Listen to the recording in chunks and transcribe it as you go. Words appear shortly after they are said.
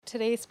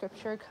Today's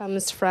scripture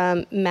comes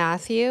from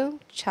Matthew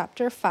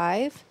chapter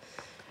 5,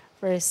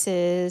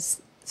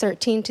 verses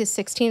 13 to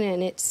 16,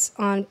 and it's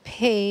on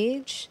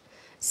page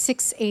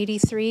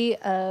 683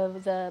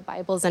 of the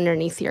Bibles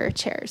underneath your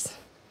chairs.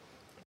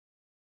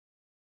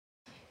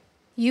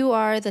 You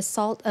are the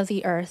salt of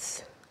the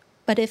earth,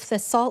 but if the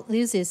salt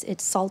loses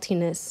its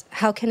saltiness,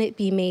 how can it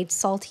be made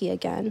salty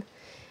again?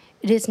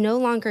 It is no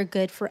longer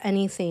good for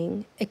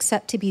anything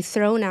except to be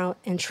thrown out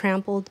and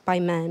trampled by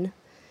men.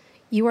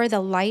 You are the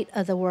light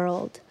of the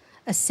world.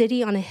 A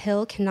city on a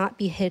hill cannot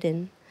be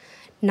hidden.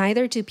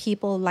 Neither do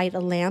people light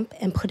a lamp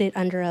and put it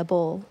under a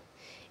bowl.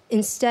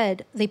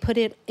 Instead, they put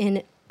it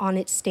on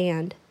its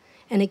stand,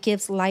 and it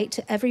gives light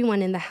to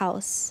everyone in the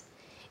house.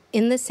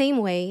 In the same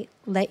way,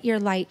 let your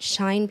light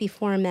shine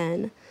before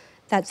men,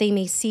 that they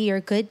may see your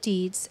good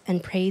deeds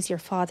and praise your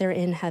Father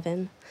in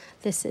heaven.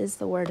 This is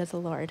the word of the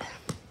Lord.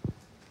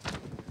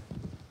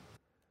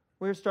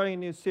 We're starting a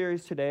new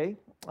series today.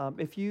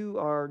 If you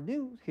are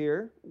new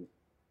here,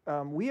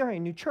 we are a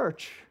new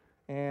church,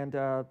 and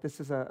this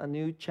is a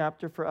new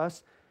chapter for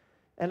us.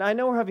 And I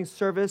know we're having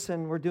service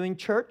and we're doing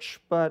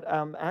church, but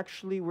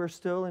actually we're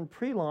still in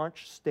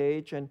pre-launch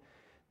stage, and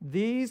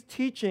these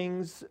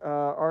teachings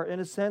are,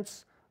 in a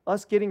sense,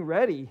 us getting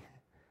ready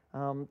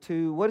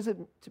to what does it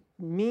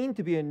mean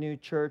to be a new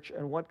church,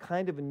 and what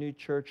kind of a new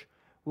church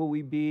will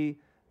we be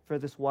for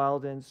this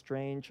wild and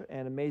strange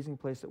and amazing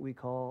place that we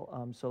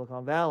call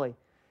Silicon Valley.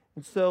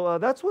 And so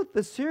that's what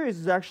this series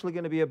is actually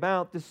going to be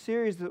about. This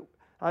series that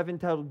I've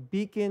entitled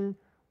Beacon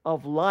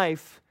of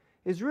Life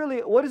is really,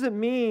 what does it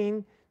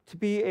mean to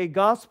be a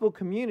gospel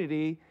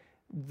community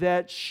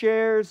that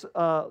shares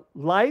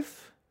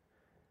life,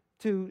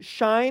 to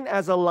shine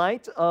as a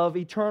light of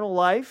eternal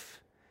life,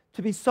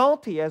 to be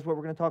salty, as what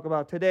we're going to talk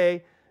about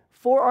today,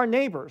 for our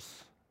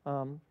neighbors.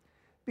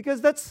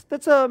 Because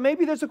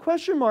maybe there's a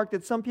question mark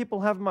that some people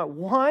have in mind.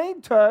 Why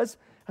does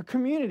a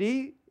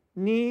community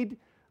need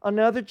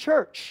another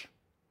church?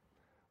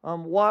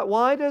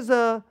 Why does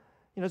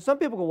some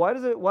people go,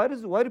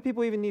 why do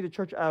people even need a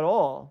church at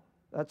all?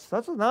 That's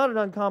not an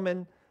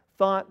uncommon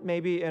thought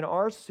maybe in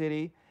our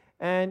city.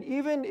 And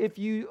even if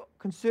you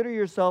consider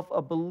yourself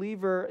a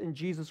believer in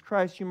Jesus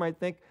Christ, you might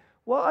think,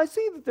 well, I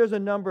see that there's a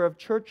number of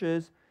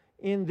churches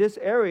in this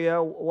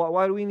area.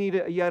 Why do we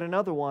need yet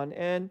another one?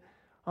 And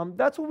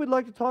that's what we'd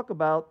like to talk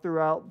about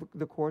throughout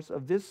the course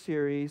of this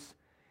series.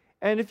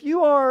 And if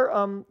you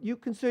are, you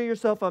consider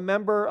yourself a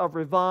member of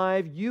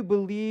Revive, you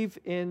believe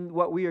in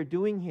what we are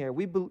doing here.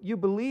 You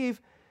believe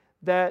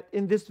that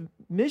in this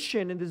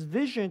mission, in this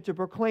vision to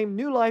proclaim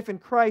new life in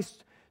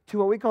Christ to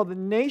what we call the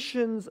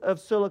nations of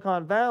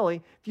Silicon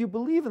Valley, if you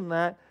believe in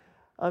that,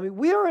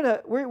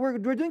 we're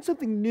doing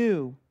something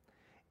new.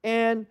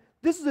 And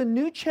this is a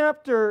new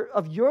chapter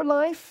of your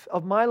life,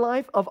 of my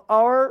life, of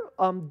our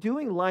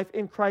doing life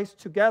in Christ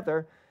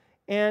together.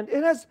 And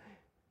it has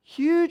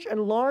huge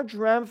and large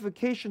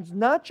ramifications,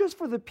 not just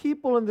for the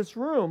people in this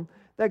room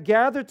that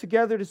gather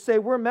together to say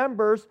we're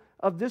members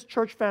of this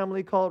church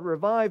family called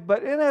Revive,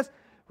 but it has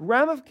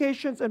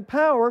ramifications and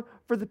power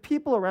for the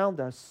people around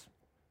us.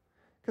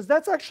 Because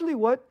that's actually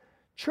what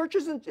church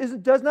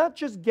does not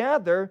just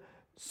gather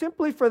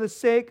simply for the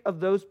sake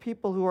of those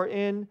people who are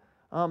in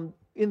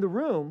the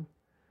room.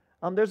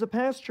 There's a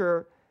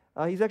pastor,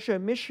 he's actually a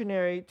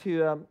missionary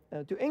to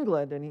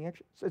England, and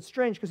it's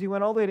strange because he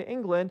went all the way to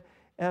England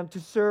to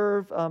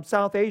serve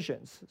South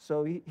Asians.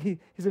 So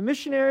he's a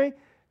missionary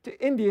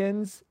to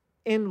Indians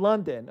in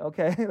London,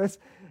 okay?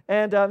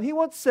 And he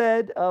once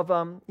said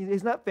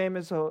he's not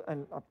famous,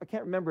 and I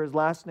can't remember his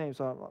last name,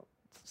 so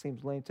it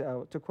seems lame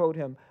to quote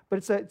him, but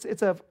it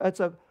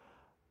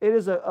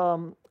is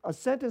a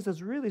sentence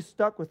that's really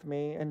stuck with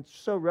me and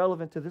so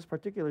relevant to this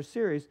particular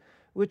series,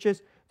 which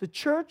is, the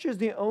church is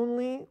the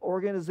only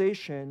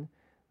organization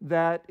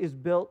that is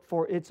built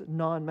for its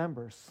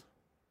non-members.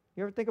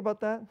 You ever think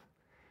about that?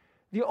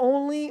 The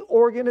only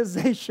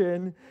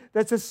organization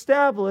that's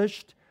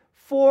established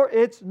for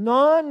its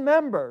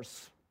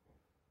non-members.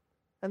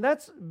 And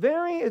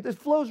it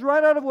flows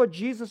right out of what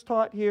Jesus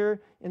taught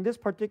here in this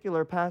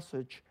particular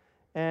passage.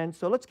 And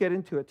so let's get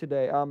into it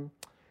today. I'm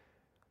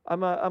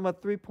a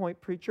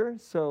three-point preacher,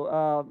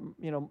 so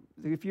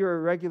if you're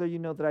a regular, you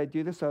know that I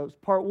do this. So it's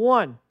part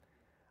one,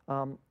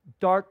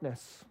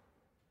 darkness.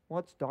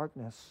 What's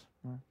darkness?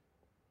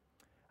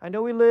 I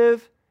know we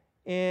live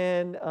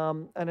in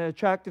an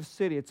attractive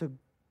city. It's a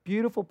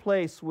beautiful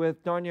place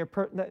with darn near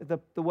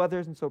the weather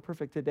isn't so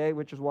perfect today,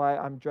 which is why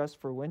I'm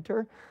dressed for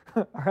winter.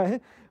 All right,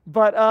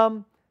 but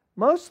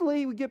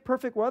mostly we get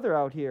perfect weather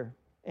out here,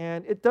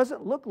 and it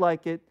doesn't look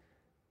like it,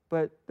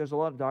 but there's a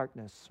lot of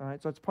darkness. All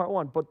right, so that's part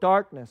one. But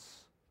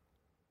darkness.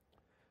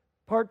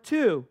 Part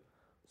two,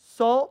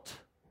 salt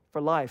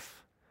for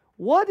life.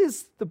 What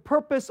is the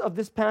purpose of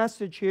this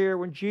passage here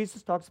when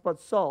Jesus talks about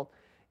salt?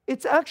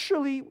 It's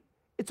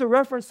a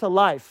reference to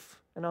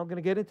life, and I'm going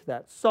to get into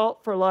that.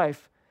 Salt for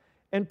life.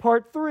 And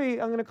part three,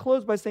 I'm going to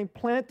close by saying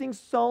planting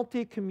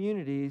salty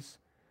communities,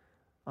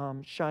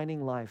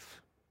 shining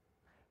life.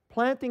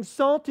 Planting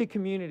salty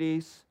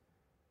communities,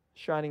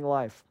 shining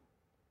life.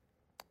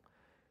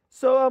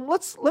 So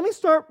let me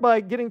start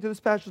by getting to this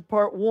passage,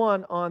 part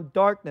 1, on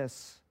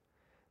darkness.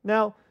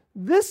 Now,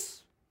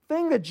 this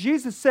thing that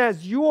Jesus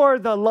says, you are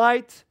the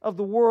light of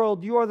the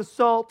world, you are the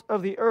salt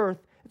of the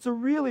earth, it's a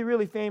really,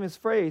 really famous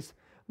phrase.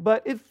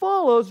 But it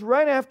follows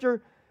right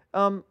after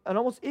an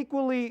almost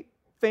equally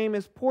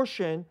famous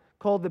portion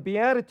called the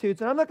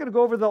Beatitudes. And I'm not going to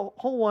go over the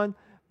whole one,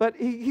 but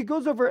he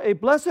goes over a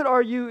blessed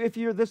are you if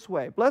you're this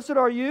way. Blessed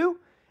are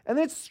you. And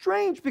it's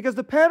strange because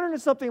the pattern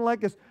is something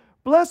like this.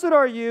 Blessed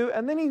are you.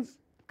 And then he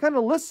kind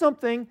of lists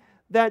something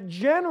that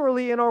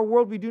generally in our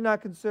world we do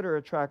not consider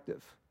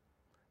attractive.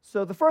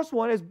 So the first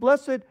one is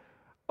blessed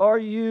are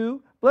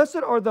you.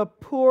 Blessed are the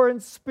poor in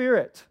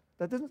spirit.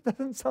 That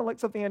doesn't sound like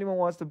something anyone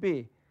wants to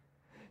be.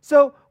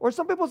 So, or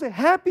some people say,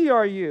 happy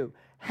are you.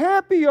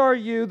 Happy are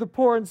you, the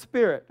poor in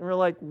spirit. And we're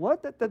like,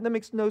 what? That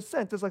makes no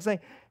sense. It's like saying,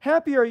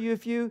 happy are you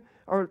if you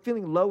are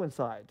feeling low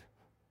inside.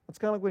 That's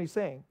kind of like what he's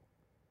saying.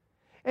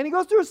 And he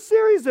goes through a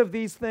series of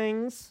these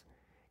things.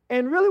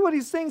 And really what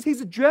he's saying is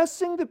he's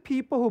addressing the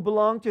people who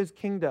belong to his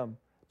kingdom,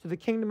 to the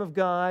kingdom of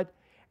God.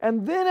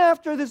 And then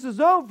after this is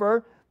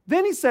over,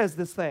 then he says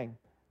this thing.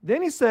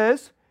 Then he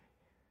says,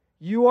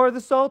 you are the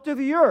salt of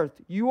the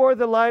earth. You are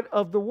the light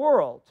of the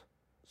world.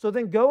 So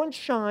then go and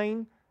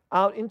shine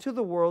out into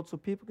the world so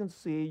people can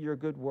see your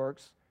good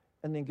works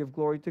and then give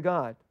glory to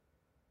God.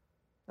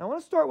 Now, I want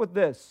to start with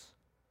this.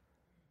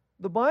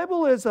 The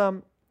Bible is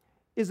a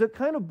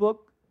kind of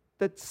book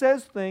that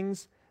says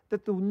things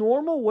that the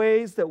normal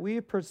ways that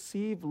we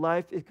perceive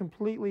life, it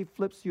completely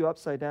flips you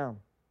upside down.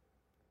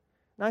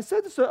 Now, I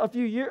said this a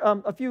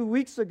few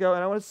weeks ago,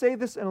 and I want to say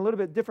this in a little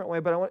bit different way,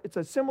 but it's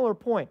a similar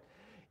point.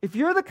 If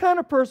you're the kind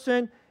of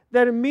person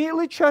that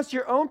immediately trusts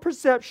your own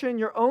perception,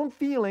 your own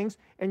feelings,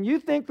 and you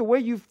think the way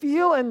you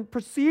feel and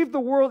perceive the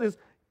world is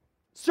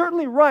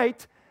certainly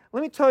right,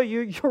 let me tell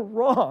you, you're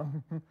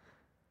wrong.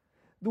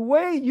 The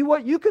way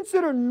what you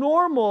consider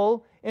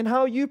normal and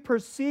how you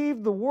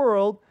perceive the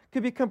world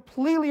could be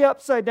completely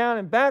upside down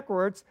and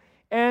backwards,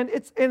 and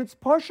it's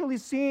partially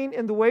seen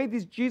in the way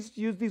Jesus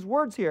used these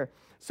words here.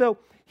 So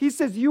he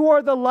says, you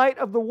are the light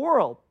of the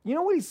world. You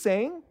know what he's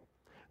saying?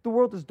 The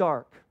world is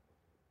dark.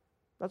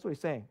 That's what he's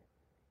saying.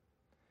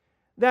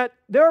 That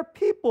there are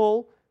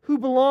people who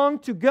belong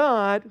to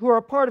God, who are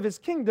a part of his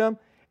kingdom,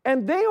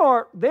 and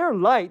they're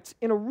light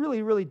in a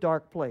really, really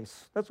dark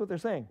place. That's what they're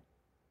saying.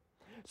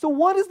 So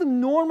what is the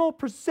normal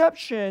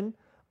perception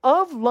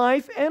of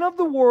life and of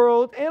the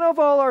world and of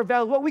all our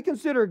values, what we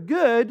consider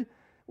good?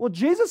 Well,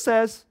 Jesus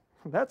says,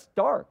 that's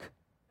dark.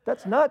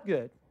 That's not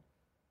good.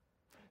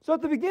 So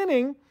at the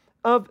beginning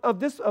of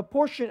this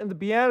portion in the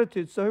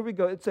Beatitudes, so here we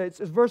go, it says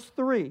verse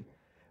 3,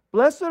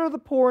 blessed are the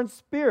poor in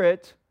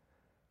spirit,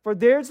 for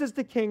theirs is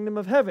the kingdom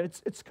of heaven.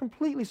 It's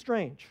completely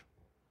strange.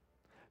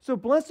 So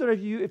blessed are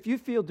you if you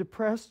feel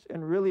depressed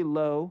and really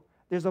low.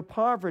 There's a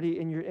poverty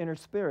in your inner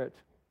spirit.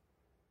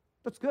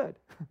 That's good.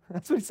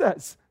 That's what he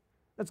says.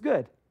 That's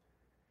good.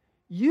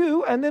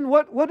 You, and then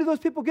what do those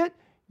people get?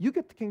 You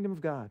get the kingdom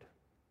of God.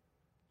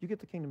 You get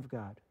the kingdom of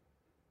God.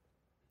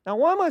 Now,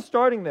 why am I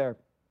starting there?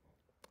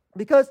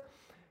 Because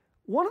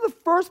one of the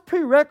first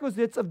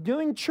prerequisites of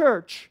doing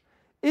church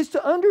is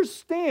to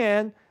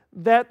understand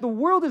that the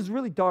world is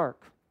really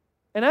dark.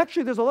 And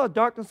actually, there's a lot of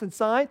darkness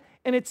inside,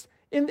 and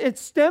it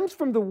stems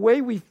from the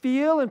way we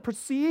feel and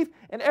perceive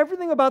and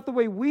everything about the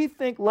way we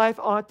think life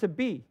ought to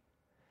be.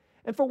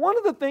 And for one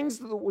of the things,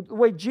 the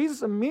way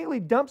Jesus immediately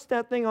dumps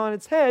that thing on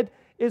its head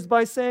is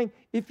by saying,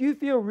 if you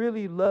feel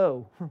really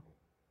low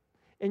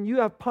and you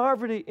have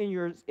poverty in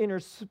your inner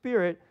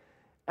spirit,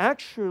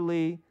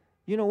 actually,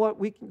 you know what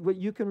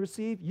you can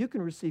receive? You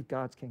can receive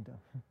God's kingdom.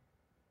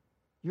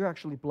 You're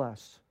actually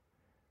blessed.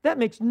 That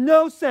makes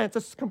no sense.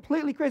 It's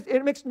completely crazy.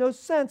 It makes no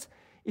sense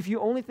if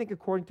you only think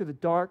according to the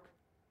dark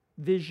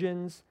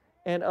visions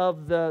and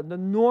of the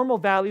normal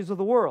values of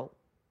the world.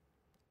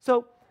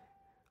 So,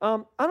 I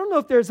don't know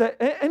if there's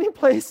any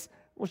place,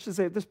 we should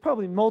say there's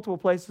probably multiple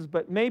places,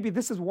 but maybe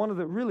this is one of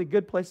the really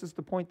good places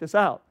to point this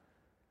out.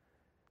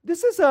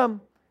 This is,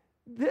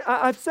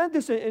 I've said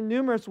this in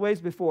numerous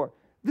ways before.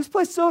 This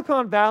place,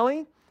 Silicon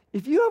Valley,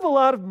 if you have a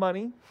lot of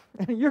money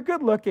and you're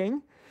good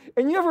looking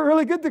and you have a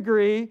really good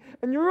degree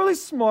and you're really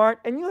smart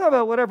and you have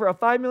a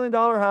 $5 million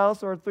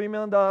house or a $3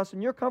 million house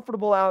and you're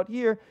comfortable out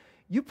here,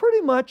 you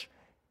pretty much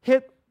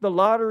hit the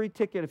lottery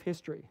ticket of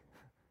history.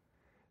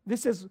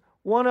 This is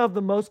one of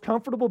the most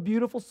comfortable,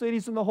 beautiful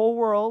cities in the whole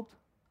world.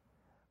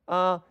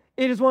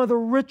 It is one of the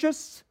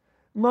richest,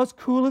 most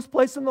coolest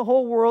places in the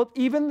whole world.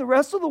 Even the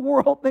rest of the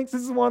world thinks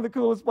this is one of the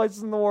coolest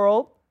places in the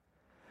world.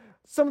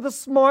 Some of the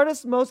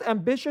smartest, most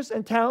ambitious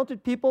and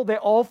talented people, they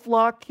all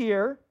flock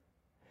here.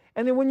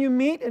 And then when you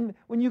meet and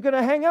when you're going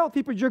to hang out with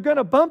people you're going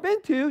to bump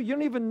into, you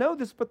don't even know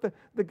this, but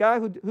the guy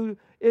who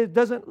it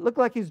doesn't look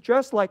like he's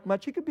dressed like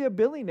much, he could be a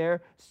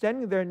billionaire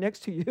standing there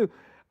next to you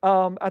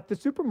at the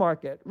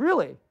supermarket.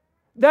 Really.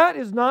 That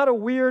is not a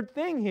weird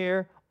thing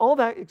here. All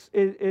that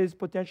is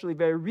potentially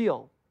very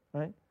real,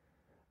 right?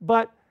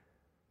 But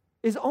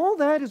is all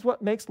that is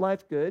what makes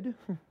life good?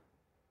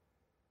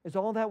 Is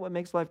all that what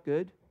makes life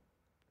good?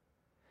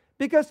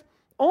 Because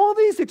all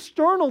these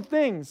external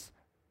things,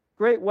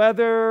 great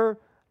weather,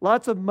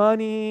 lots of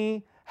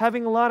money,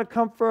 having a lot of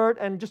comfort,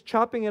 and just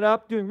chopping it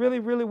up, doing really,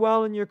 really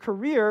well in your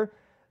career,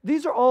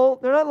 these are all,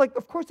 they're not like,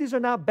 of course, these are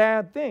not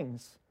bad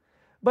things.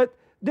 But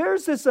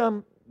there's this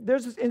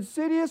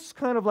insidious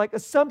kind of like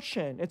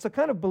assumption. It's a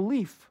kind of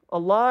belief, a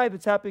lie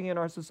that's happening in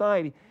our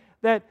society,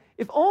 that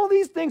if all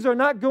these things are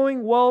not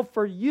going well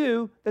for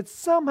you, that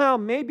somehow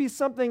maybe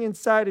something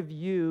inside of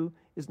you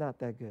is not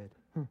that good.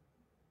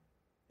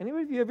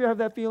 Anybody of you ever have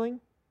that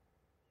feeling?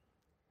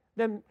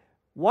 Then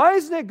why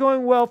isn't it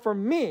going well for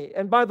me?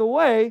 And by the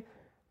way,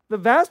 the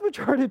vast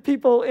majority of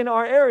people in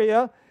our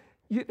area,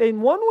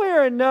 in one way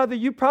or another,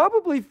 you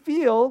probably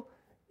feel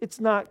it's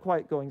not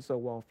quite going so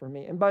well for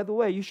me. And by the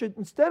way, you should,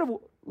 instead of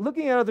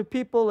looking at other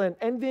people and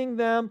envying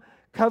them,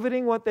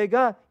 coveting what they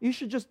got, you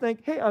should just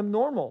think, hey, I'm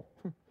normal.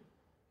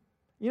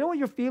 You know what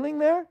you're feeling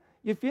there?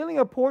 You're feeling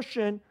a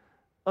portion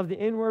of the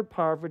inward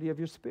poverty of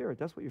your spirit.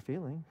 That's what you're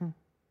feeling.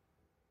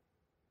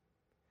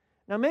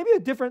 Now, maybe a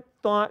different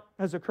thought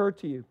has occurred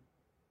to you.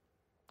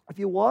 If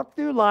you walk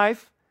through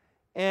life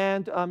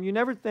and you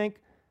never think,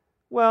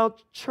 well,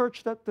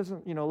 church, that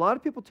doesn't, a lot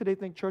of people today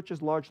think church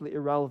is largely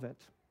irrelevant.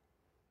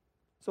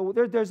 So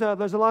there's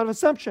a lot of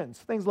assumptions.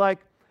 Things like,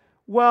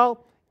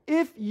 well,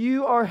 if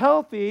you are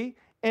healthy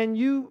and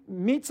you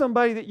meet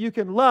somebody that you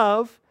can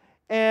love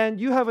and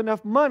you have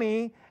enough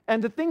money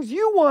and the things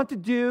you want to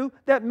do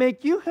that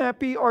make you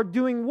happy are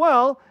doing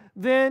well,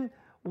 then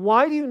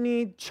why do you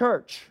need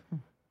church?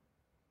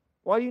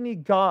 Why do you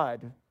need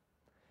God?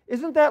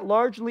 Isn't that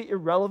largely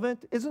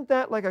irrelevant? Isn't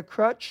that like a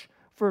crutch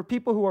for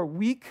people who are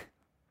weak?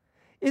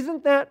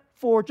 Isn't that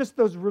for just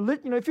those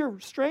if you're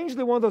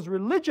strangely one of those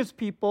religious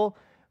people,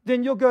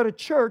 then you'll go to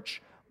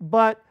church,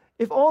 but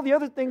if all the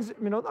other things,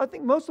 I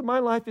think most of my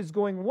life is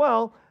going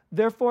well,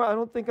 therefore I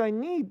don't think I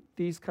need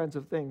these kinds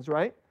of things,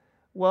 right?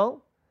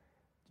 Well,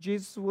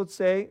 Jesus would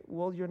say,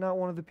 well, you're not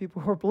one of the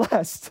people who are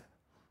blessed.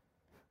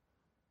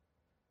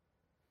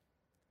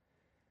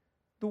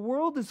 The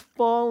world is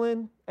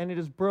fallen and it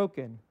is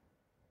broken.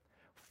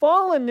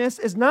 Fallenness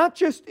is not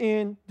just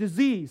in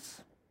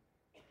disease,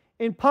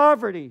 in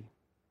poverty,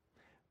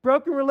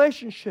 broken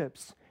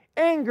relationships,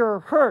 anger,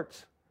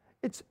 hurt.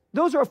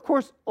 Those are, of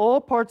course,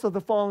 all parts of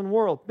the fallen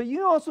world. But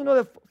you also know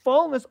that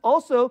fallenness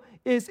also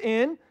is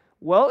in,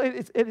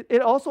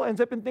 it also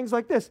ends up in things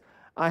like this.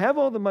 I have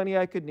all the money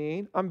I could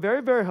need. I'm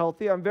very, very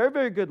healthy. I'm very,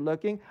 very good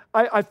looking.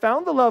 I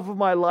found the love of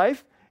my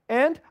life,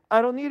 and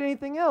I don't need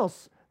anything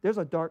else. There's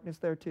a darkness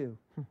there too.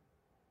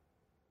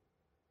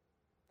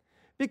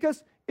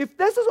 Because if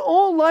this is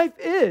all life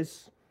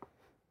is,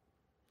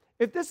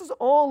 let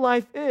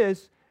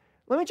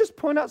me just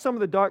point out some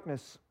of the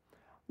darkness.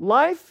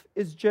 Life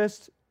is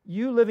just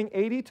you living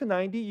 80 to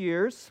 90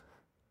 years,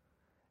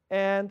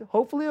 and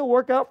hopefully it'll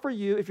work out for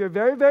you. If you're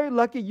very, very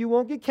lucky, you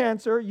won't get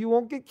cancer, you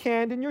won't get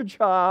canned in your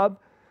job,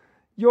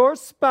 your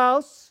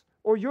spouse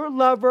or your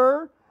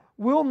lover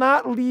will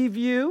not leave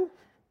you,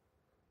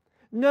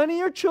 none of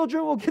your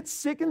children will get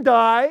sick and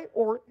die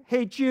or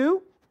hate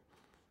you,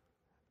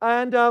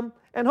 and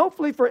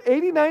hopefully for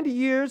 80, 90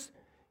 years,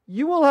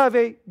 you will have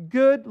a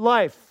good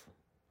life,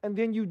 and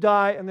then you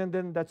die, and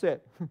then that's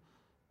it.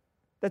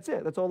 That's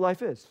it. That's all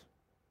life is.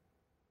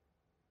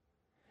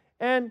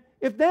 And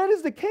if that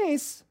is the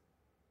case,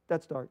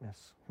 that's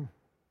darkness.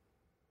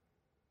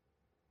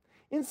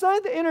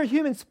 Inside the inner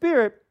human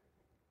spirit,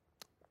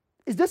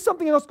 is there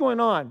something else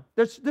going on?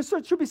 There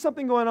should be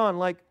something going on,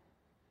 like,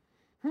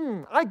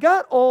 I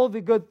got all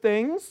the good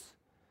things,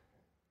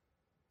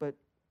 but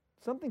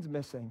something's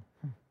missing.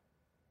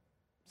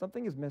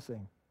 Something is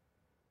missing.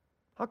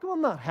 How come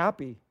I'm not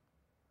happy?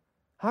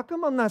 How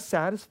come I'm not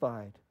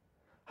satisfied?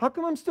 How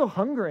come I'm still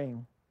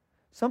hungering?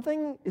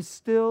 Something is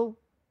still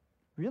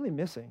really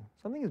missing.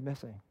 Something is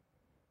missing.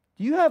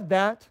 Do you have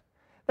that?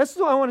 That's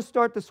why I want to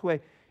start this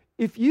way.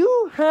 If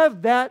you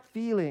have that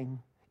feeling,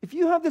 if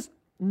you have this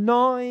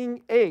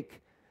gnawing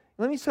ache,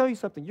 let me tell you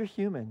something. You're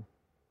human.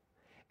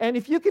 And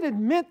if you can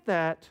admit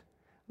that,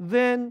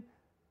 then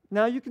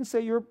now you can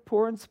say you're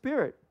poor in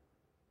spirit.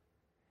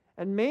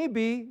 And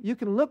maybe you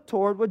can look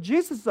toward what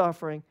Jesus is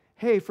offering.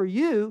 Hey, for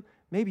you,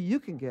 maybe you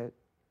can get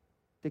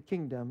the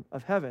kingdom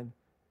of heaven.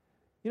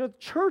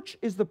 Church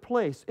is the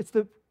place.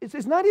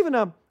 It's not even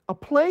a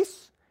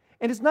place,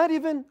 and it's not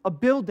even a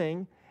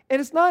building,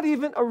 and it's not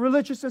even a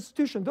religious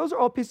institution. Those are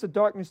all pieces of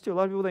darkness too. A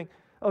lot of people think,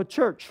 oh,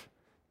 church,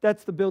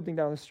 that's the building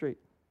down the street.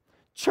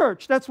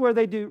 Church, that's where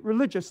they do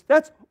religious.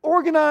 That's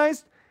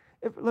organized.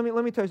 Let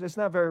me tell you, it's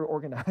not very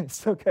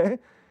organized, okay?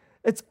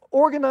 It's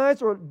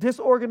organized or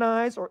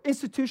disorganized or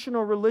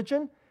institutional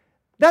religion.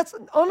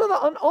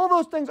 All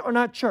those things are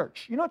not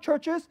church. You know what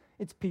church is?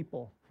 It's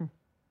people.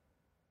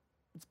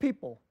 It's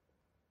people.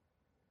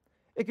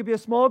 It could be a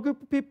small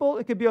group of people.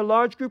 It could be a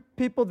large group of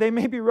people. They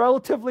may be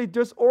relatively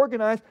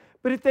disorganized,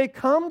 but if they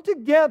come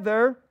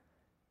together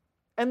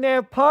and they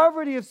have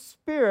poverty of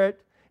spirit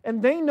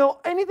and they know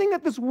anything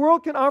that this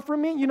world can offer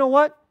me, you know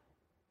what?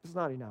 It's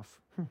not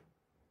enough.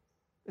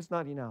 It's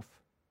not enough.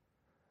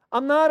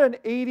 I'm not an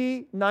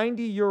 80,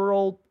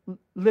 90-year-old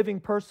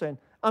living person.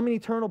 I'm an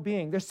eternal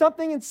being. There's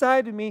something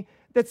inside of me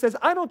that says,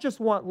 I don't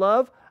just want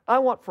love. I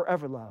want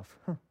forever love.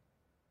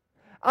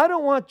 I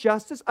don't want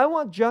justice. I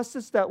want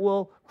justice that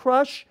will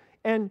crush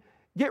and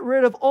get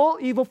rid of all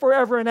evil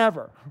forever and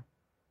ever.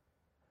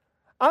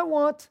 I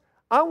want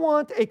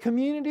a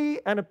community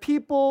and a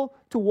people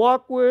to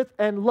walk with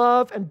and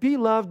love and be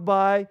loved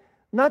by,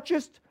 not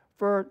just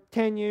for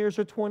 10 years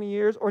or 20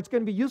 years, or it's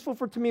going to be useful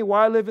to me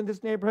while I live in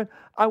this neighborhood.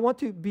 I want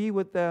to be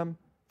with them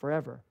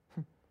forever.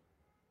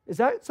 Is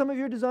that some of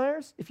your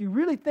desires? If you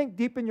really think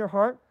deep in your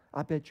heart,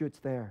 I bet you it's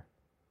there.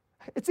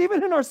 It's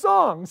even in our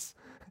songs.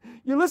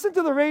 You listen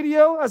to the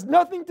radio, has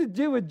nothing to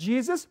do with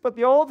Jesus,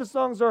 but all the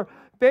songs are,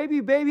 baby,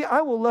 baby,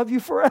 I will love you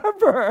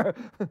forever.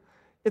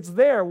 It's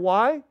there.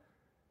 Why?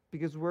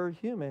 Because we're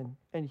human,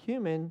 and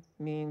human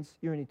means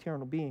you're an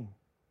eternal being.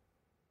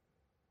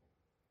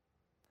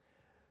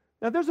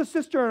 Now, there's a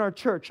sister in our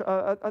church.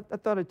 I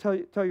thought I'd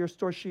tell you a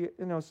story. She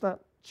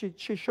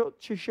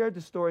shared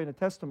this story in a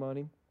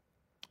testimony.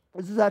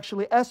 This is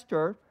actually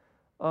Esther,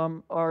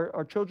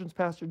 our children's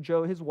pastor,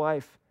 Joe, his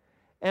wife.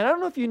 And I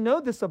don't know if you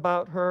know this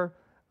about her,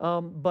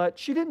 but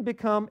she didn't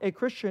become a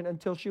Christian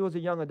until she was a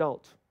young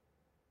adult.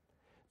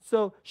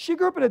 So she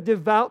grew up in a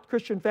devout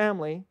Christian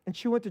family, and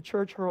she went to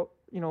church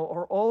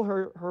all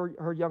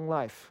her young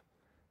life.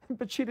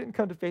 But she didn't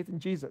come to faith in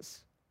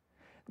Jesus.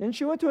 Then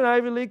she went to an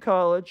Ivy League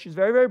college. She's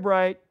very, very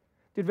bright,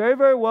 did very,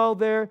 very well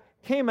there,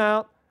 came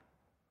out,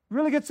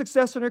 really good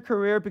success in her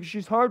career because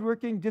she's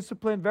hardworking,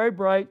 disciplined, very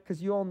bright,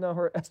 because you all know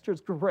her.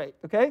 Esther's great,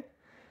 okay?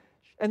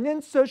 And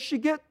then so she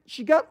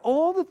got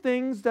all the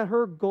things that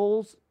her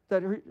goals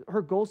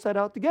set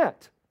out to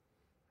get.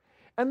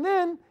 And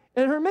then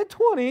in her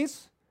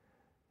mid-20s,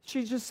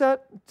 she just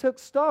took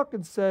stock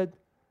and said,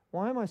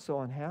 why am I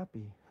so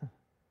unhappy?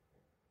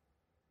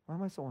 Why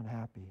am I so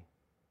unhappy?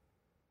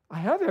 I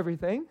have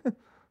everything.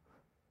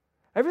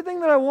 Everything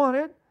that I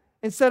wanted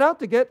and set out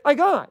to get, I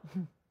got.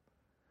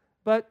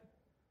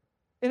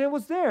 And it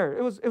was there.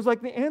 It was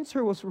like the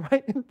answer was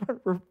right in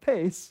front of her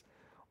face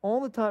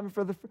all the time.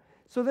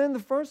 So then the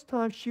first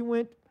time she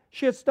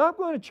had stopped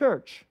going to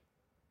church,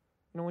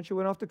 when she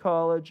went off to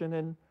college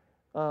and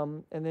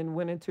then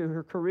went into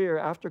her career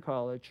after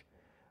college.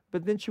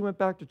 But then she went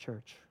back to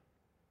church.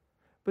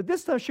 But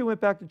this time she went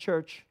back to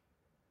church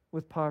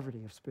with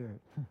poverty of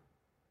spirit.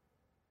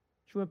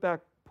 She went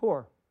back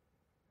poor.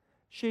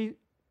 She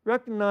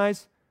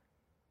recognized,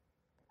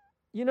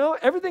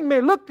 everything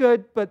may look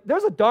good, but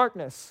there's a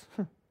darkness.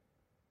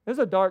 There's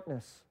a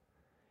darkness.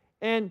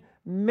 And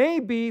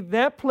maybe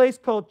that place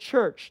called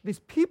church, these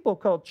people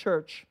called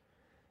church,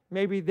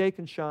 maybe they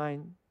can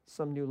shine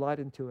some new light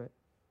into it.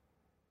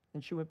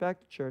 And she went back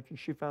to church and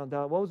she found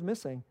out what was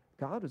missing.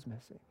 God was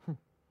missing.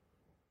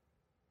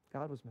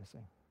 God was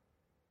missing.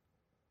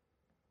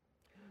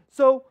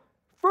 So,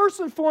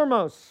 first and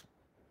foremost,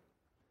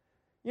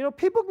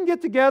 people can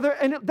get together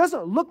and it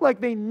doesn't look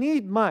like they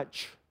need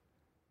much.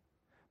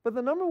 But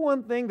the number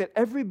one thing that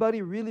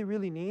everybody really,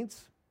 really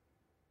needs,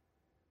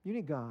 you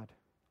need God.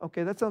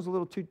 Okay, that sounds a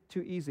little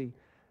too easy.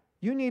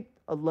 You need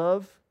a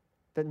love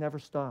that never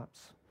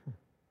stops.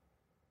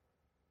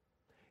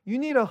 You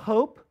need a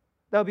hope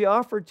that will be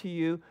offered to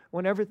you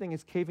when everything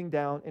is caving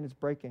down and it's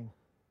breaking.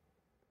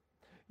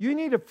 You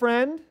need a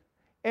friend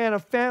and a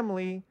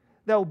family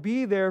that will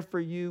be there for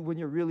you when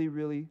you're really,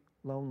 really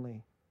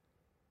lonely.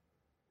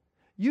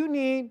 You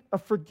need a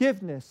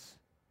forgiveness.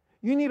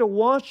 You need a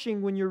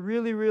washing when you're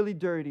really, really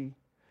dirty.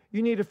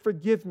 You need a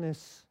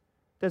forgiveness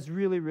that's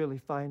really, really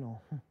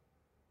final.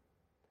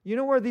 You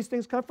know where these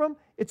things come from?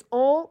 It's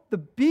all, the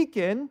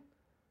beacon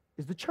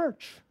is the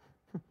church.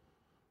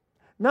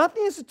 Not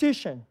the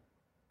institution,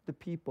 the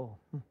people.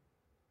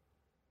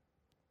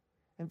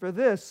 And for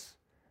this,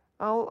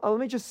 let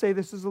me just say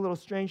this is a little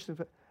strange.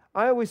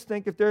 I always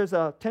think if there's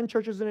 10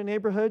 churches in a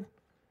neighborhood,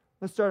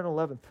 let's start an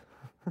 11th.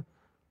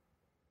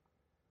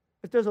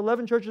 If there's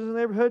 11 churches in the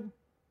neighborhood,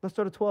 let's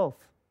start a 12th.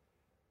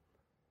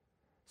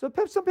 So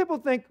some people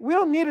think, we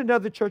don't need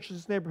another church in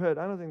this neighborhood.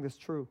 I don't think that's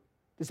true.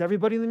 Does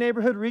everybody in the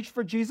neighborhood reach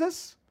for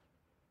Jesus?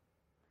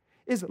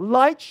 Is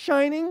light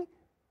shining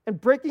and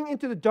breaking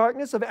into the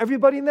darkness of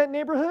everybody in that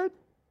neighborhood?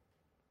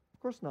 Of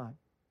course not.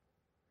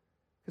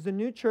 Because the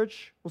new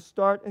church will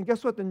start, and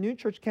guess what? The new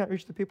church can't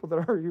reach the people that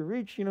are already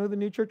reached. You know who the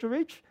new church will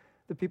reach?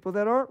 The people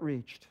that aren't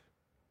reached.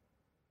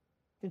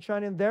 Can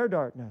shine in their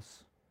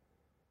darkness.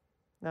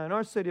 Now, in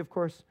our city, of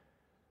course,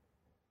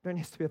 there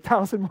needs to be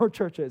 1,000 more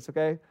churches,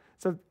 okay?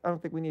 So I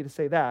don't think we need to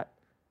say that.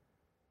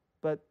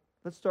 But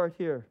let's start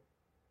here.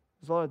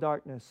 There's a lot of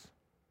darkness.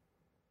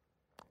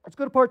 Let's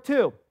go to part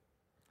 2.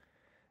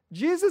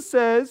 Jesus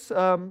says,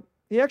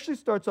 he actually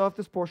starts off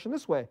this portion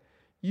this way.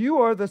 You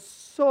are the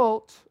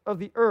salt of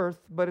the earth,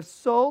 but if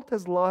salt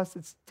has lost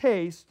its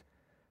taste,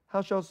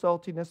 how shall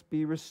saltiness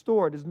be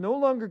restored? It is no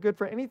longer good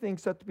for anything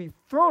except to be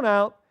thrown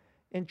out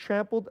and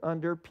trampled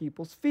under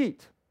people's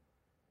feet.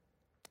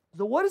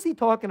 So what is he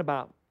talking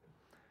about?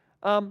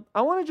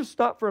 I want to just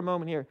stop for a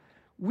moment here.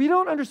 We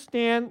don't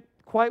understand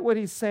quite what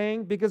he's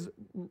saying because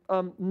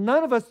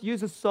none of us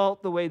uses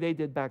salt the way they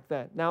did back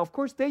then. Now, of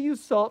course, they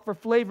use salt for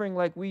flavoring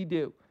like we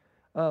do.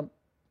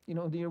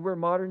 We're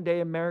modern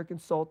day American.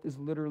 Salt is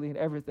literally in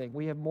everything.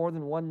 We have more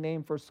than one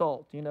name for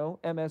salt.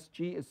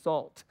 MSG is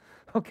salt.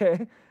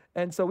 Okay,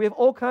 and so we have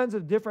all kinds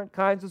of different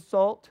kinds of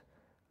salt.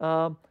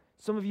 Some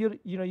of you,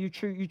 you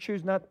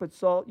choose not to put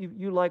salt.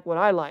 You like what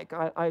I like.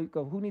 I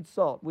go, who needs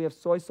salt? We have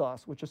soy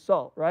sauce, which is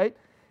salt, right?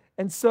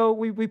 And so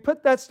we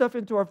put that stuff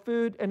into our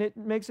food, and it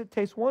makes it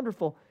taste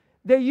wonderful.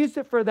 They use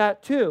it for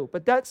that too,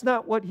 but that's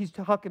not what he's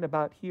talking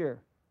about here.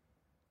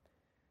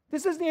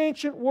 This is the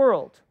ancient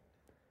world.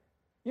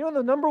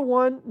 The number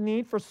one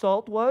need for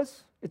salt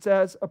was? It's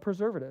as a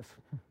preservative.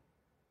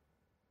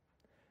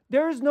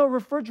 There is no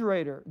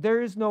refrigerator.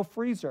 There is no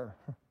freezer.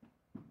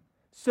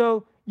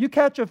 So you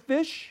catch a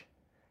fish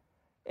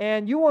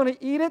and you want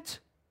to eat it.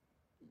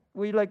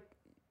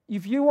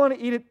 If you want to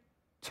eat it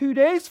 2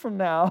 days from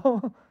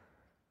now,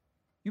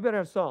 you better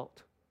have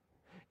salt.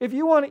 If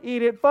you want to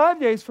eat it 5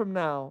 days from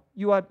now,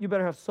 you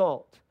better have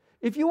salt.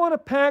 If you want to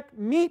pack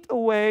meat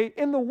away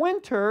in the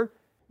winter,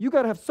 you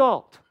got to have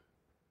salt.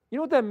 You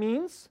know what that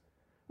means?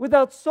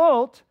 Without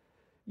salt,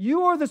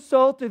 you are the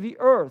salt of the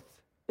earth.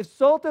 If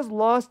salt has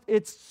lost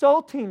its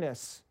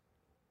saltiness,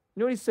 you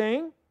know what he's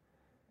saying?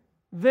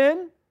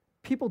 Then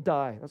people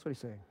die. That's what he's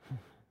saying.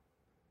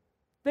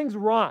 Things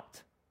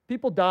rot.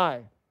 People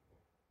die.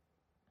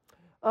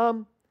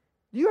 Do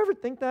you ever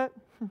think that?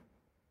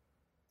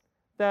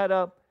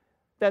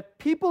 That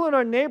people in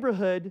our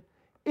neighborhood,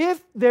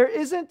 if there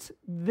isn't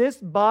this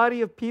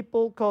body of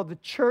people called the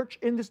church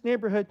in this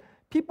neighborhood,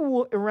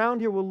 people around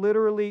here will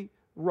literally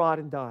rot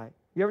and die.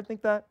 You ever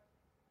think that?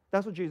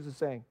 That's what Jesus is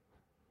saying.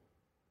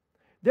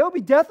 There will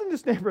be death in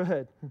this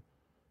neighborhood.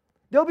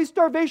 There will be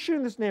starvation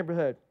in this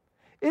neighborhood.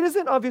 It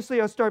isn't obviously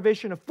a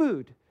starvation of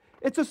food.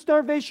 It's a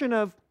starvation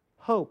of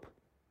hope.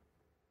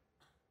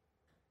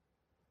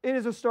 It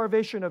is a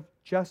starvation of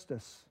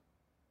justice.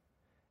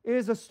 It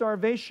is a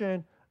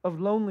starvation of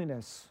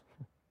loneliness.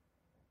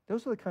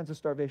 Those are the kinds of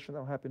starvation that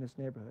will happen in this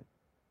neighborhood.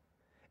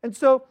 And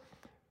so,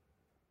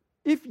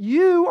 if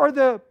you are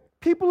the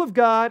people of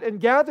God and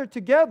gather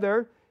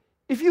together,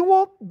 if you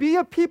won't be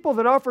a people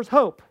that offers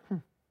hope,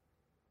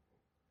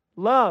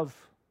 love,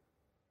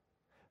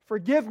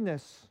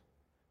 forgiveness,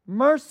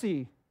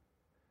 mercy,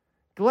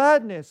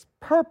 gladness,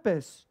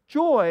 purpose,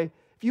 joy,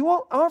 if you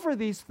won't offer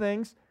these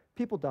things,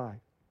 people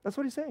die. That's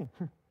what he's saying.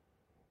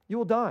 You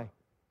will die.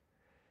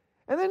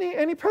 And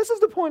then he presses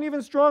the point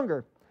even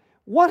stronger.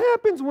 What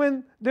happens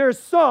when there's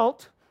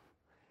salt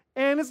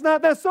and it's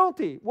not that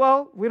salty?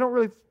 Well, we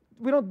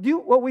don't do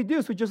what we do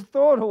is we just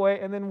throw it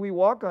away and then we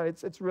walk on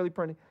it. It's really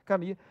pretty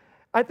kind of.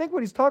 I think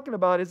what he's talking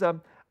about is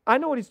I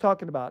know what he's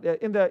talking about.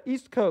 In the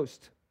East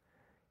Coast,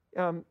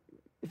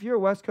 if you're a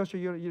West Coaster,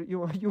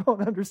 you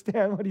won't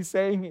understand what he's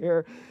saying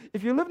here.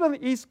 If you live on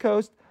the East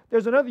Coast,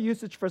 there's another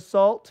usage for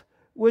salt,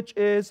 which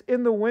is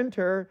in the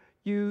winter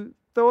you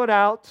throw it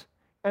out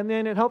and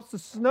then it helps the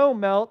snow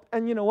melt,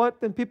 and you know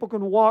what? Then people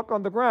can walk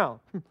on the ground.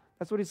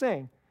 That's what he's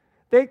saying.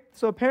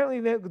 So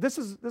apparently this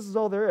is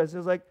all there is.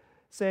 It's like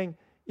saying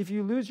if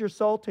you lose your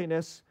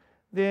saltiness,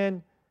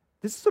 then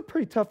this is a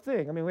pretty tough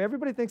thing. I mean,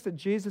 everybody thinks that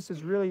Jesus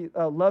is really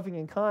loving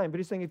and kind, but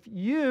he's saying if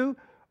you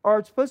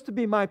are supposed to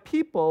be my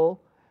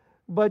people,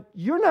 but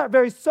you're not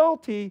very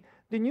salty,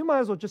 then you might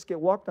as well just get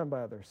walked on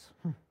by others.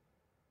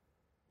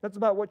 That's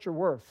about what you're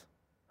worth.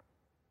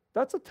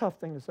 That's a tough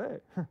thing to say.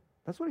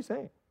 That's what he's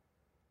saying.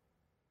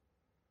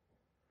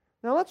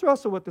 Now let's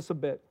wrestle with this a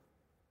bit.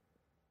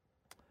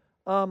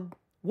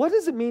 What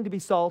does it mean to be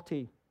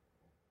salty?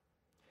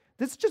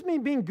 Does it just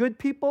mean being good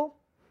people?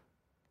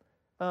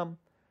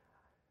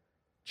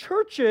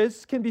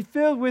 Churches can be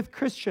filled with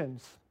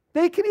Christians.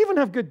 They can even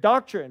have good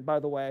doctrine, by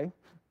the way.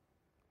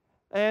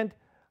 And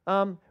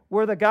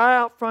where the guy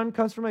out front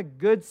comes from a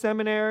good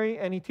seminary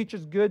and he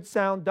teaches good,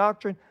 sound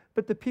doctrine,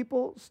 but the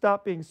people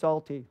stop being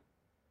salty.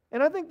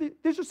 And I think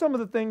these are some of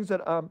the things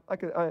that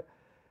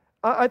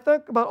I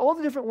think about all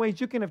the different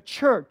ways you can have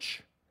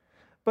church,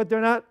 but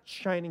they're not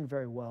shining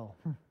very well.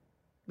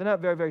 They're not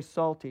very, very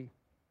salty.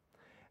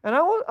 And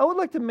I would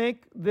like to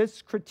make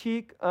this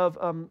critique of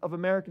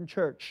American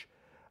church.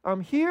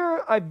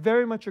 Here, I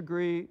very much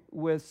agree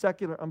with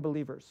secular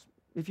unbelievers.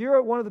 If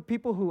you're one of the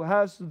people who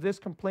has this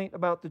complaint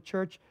about the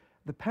church,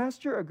 the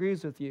pastor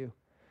agrees with you.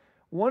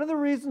 One of the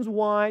reasons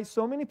why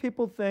so many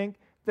people think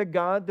that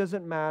God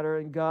doesn't matter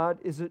and God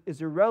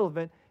is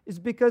irrelevant is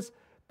because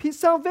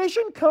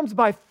salvation comes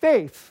by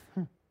faith.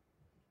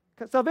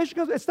 Salvation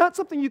comes, it's not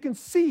something you can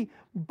see,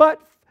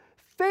 but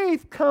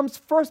faith comes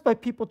first by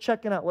people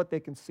checking out what they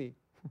can see.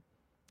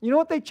 You know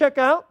what they check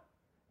out?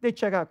 They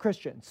check out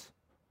Christians.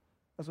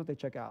 That's what they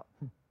check out.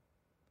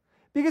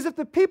 Because if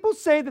the people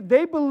say that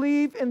they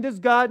believe in this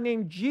God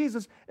named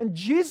Jesus, and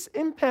Jesus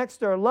impacts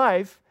their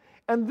life,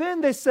 and then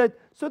they said,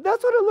 so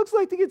that's what it looks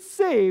like to get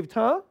saved,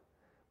 huh?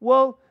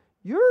 Well,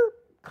 you're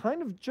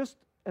kind of just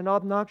an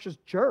obnoxious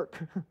jerk.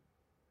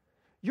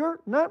 You're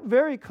not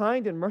very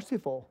kind and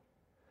merciful.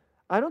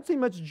 I don't see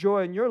much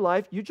joy in your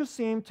life. You just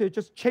seem to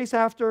just chase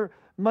after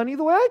money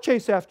the way I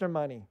chase after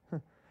money.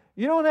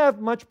 You don't have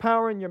much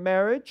power in your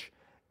marriage,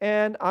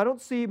 and I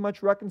don't see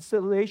much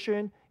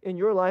reconciliation in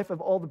your life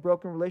of all the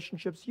broken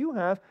relationships you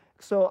have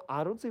So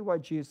I don't see why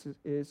Jesus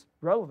is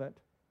relevant.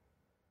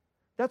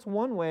 That's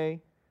one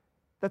way.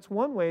 That's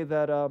one way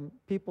that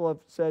people have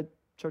said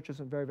church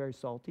isn't very, very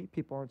salty.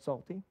 People aren't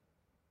salty.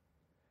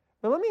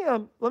 But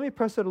let me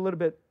press it a little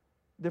bit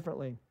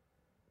differently.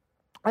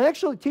 I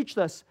actually teach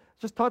this.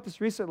 Just taught this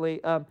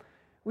recently.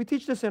 We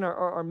teach this in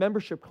our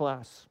membership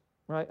class,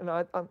 right? And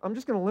I'm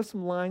just going to list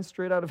some lines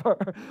straight out of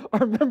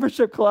our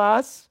membership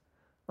class,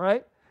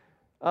 right?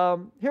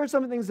 Here are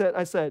some of the things that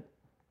I said.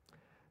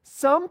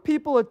 Some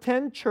people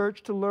attend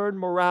church to learn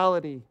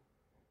morality,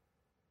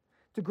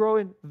 to grow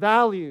in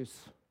values,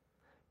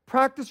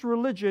 practice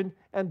religion,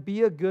 and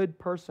be a good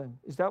person.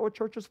 Is that what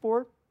church is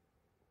for?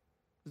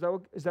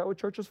 Is that what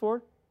church is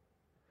for?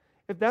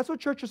 If that's what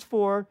church is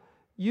for,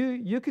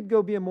 you could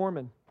go be a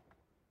Mormon.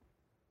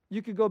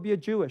 You could go be a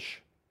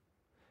Jewish.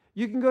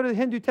 You can go to the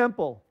Hindu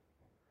temple.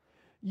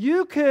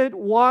 You could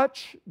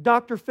watch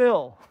Dr.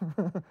 Phil,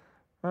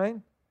 right?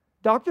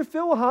 Dr.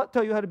 Phil will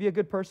tell you how to be a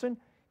good person.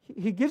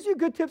 He gives you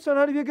good tips on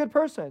how to be a good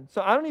person.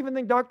 So I don't even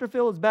think Dr.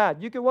 Phil is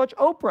bad. You can watch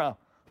Oprah.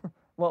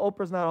 Well,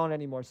 Oprah's not on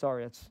anymore.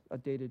 Sorry, it's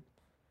outdated.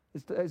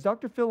 Is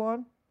Dr. Phil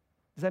on?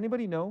 Does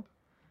anybody know?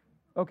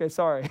 Okay,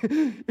 sorry.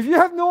 If you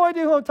have no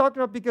idea who I'm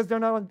talking about because they're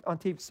not on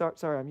TV,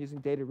 sorry, I'm using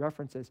dated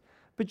references.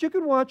 But you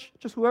can watch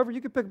just whoever. You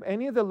can pick up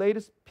any of the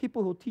latest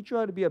people who'll teach you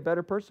how to be a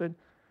better person.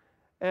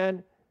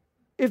 And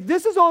if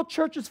this is all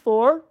church is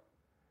for,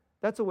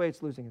 that's a way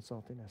it's losing its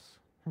saltiness.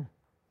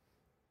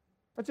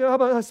 How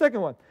about a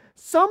second one?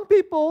 Some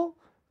people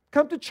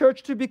come to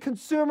church to be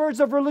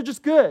consumers of religious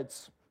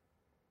goods.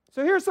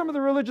 So here are some of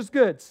the religious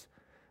goods.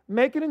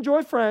 Make and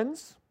enjoy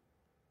friends.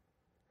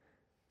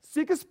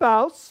 Seek a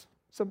spouse.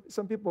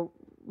 Some people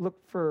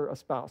look for a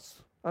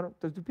spouse.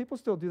 Do people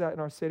still do that in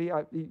our city?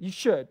 You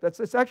should.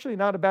 It's actually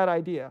not a bad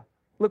idea.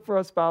 Look for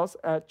a spouse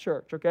at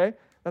church, okay?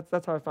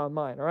 That's how I found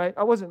mine, all right?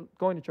 I wasn't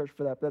going to church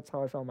for that, but that's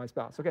how I found my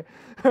spouse, okay?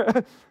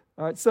 All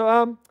right,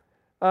 so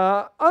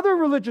other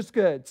religious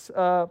goods.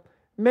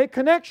 Make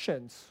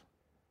connections.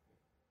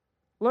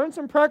 Learn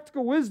some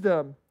practical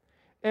wisdom.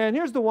 And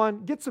here's the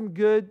one, get some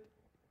good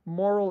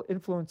moral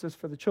influences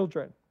for the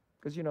children.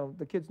 Because,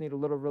 the kids need a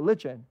little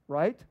religion,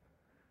 right?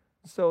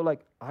 So,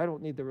 I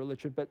don't need the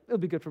religion, but it'll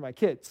be good for my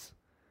kids.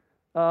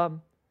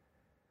 Look,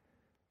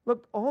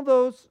 all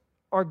those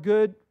are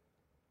good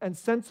and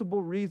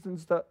sensible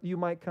reasons that you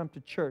might come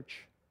to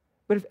church.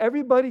 But if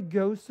everybody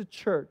goes to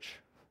church,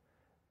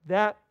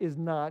 that is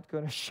not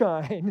going to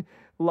shine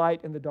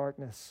light in the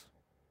darkness.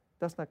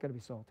 That's not going to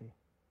be salty.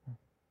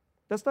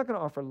 That's not going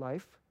to offer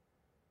life.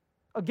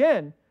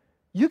 Again,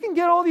 you can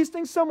get all these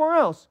things somewhere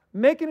else.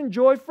 Make and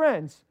enjoy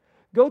friends.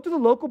 Go to the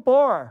local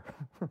bar.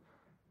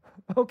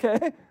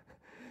 Okay?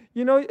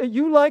 If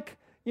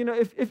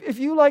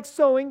you like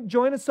sewing,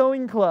 join a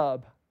sewing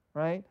club,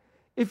 right?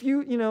 If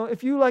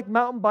you like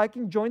mountain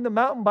biking, join the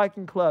mountain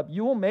biking club.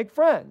 You will make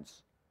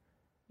friends.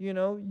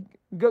 Go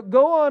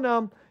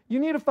on, you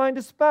need to find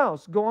a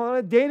spouse. Go on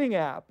a dating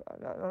app.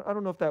 I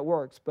don't know if that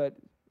works, but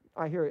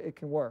I hear it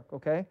can work,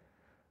 okay?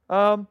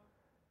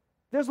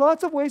 There's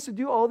lots of ways to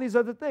do all these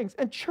other things.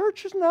 And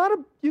church is not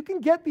you can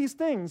get these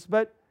things,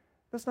 but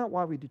that's not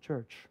why we do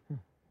church.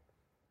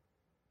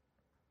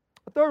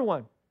 A third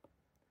one.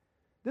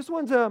 This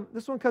one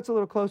cuts a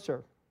little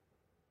closer.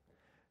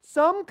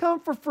 Some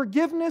come for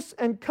forgiveness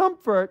and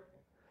comfort,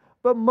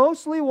 but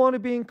mostly want to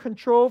be in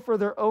control for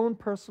their own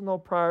personal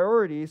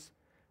priorities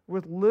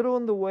with little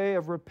in the way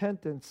of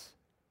repentance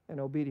and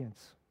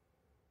obedience.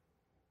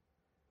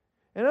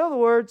 In other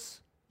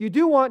words, you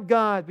do want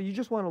God, but you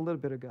just want a little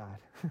bit of God.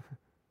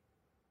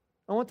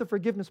 I want the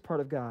forgiveness part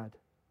of God.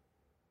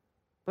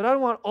 But I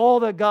don't want all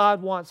that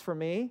God wants for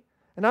me.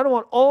 And I don't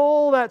want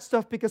all that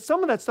stuff because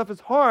some of that stuff is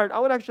hard. I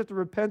would actually have to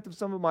repent of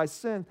some of my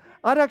sin.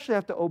 I'd actually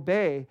have to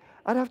obey.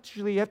 I'd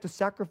actually have to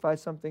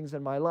sacrifice some things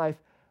in my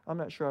life. I'm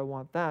not sure I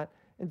want that.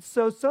 And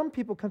so some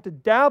people come to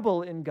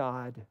dabble in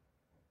God.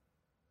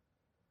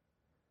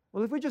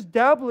 Well, if we just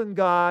dabble in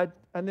God,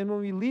 and then when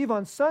we leave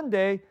on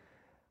Sunday,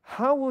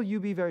 how will you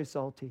be very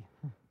salty?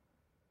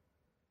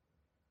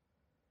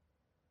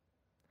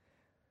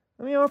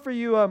 Let me offer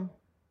you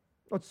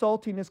what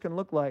saltiness can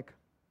look like.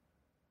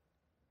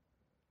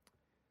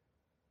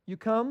 You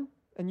come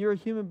and you're a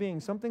human being.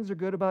 Some things are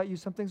good about you,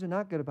 some things are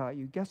not good about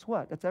you. Guess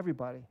what? That's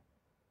everybody.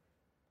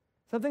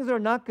 Some things that are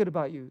not good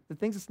about you. The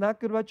things that's not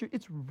good about you,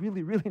 it's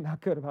really, really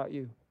not good about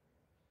you.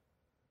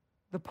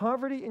 The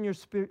poverty in your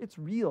spirit, it's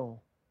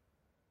real.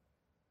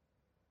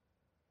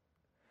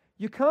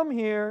 You come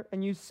here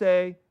and you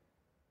say,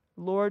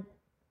 Lord,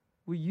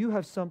 will you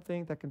have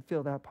something that can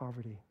fill that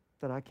poverty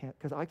that I can't,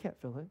 because I can't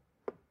fill it?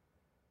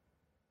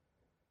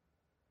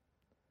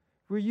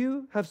 Will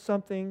you have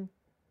something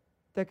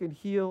that can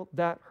heal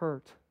that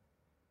hurt,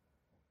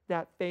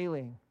 that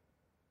failing,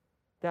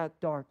 that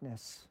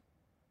darkness?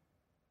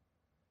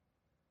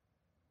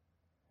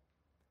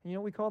 And you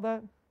know what we call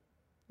that?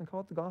 We call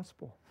it the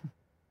gospel. We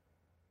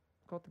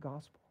call it the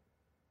gospel.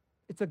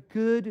 It's a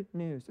good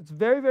news. It's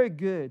very, very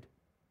good.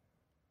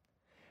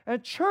 And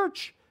at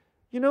church,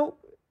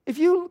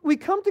 we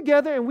come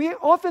together and we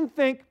often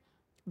think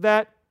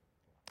that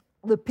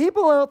the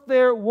people out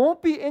there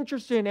won't be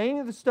interested in any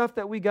of the stuff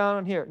that we got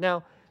on here.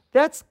 Now,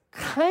 that's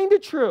kind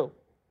of true,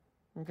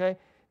 okay?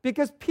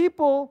 Because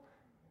people,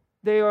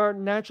 they are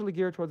naturally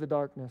geared toward the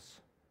darkness.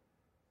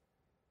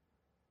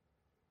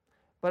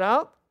 But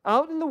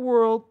out in the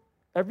world,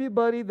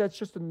 everybody that's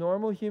just a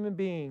normal human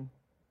being,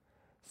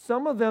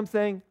 some of them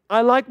saying,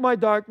 I like my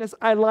darkness,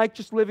 I like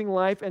just living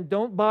life, and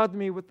don't bother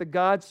me with the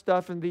God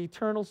stuff and the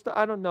eternal stuff.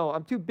 I don't know.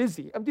 I'm too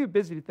busy. I'm too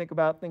busy to think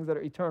about things that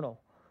are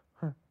eternal.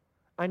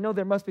 I know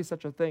there must be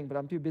such a thing, but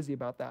I'm too busy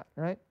about that,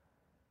 right?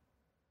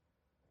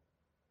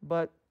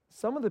 But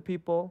some of the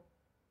people,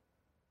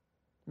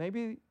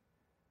 maybe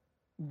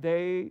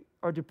they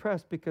are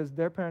depressed because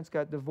their parents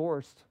got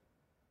divorced.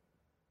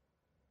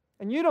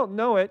 And you don't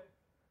know it,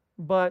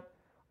 but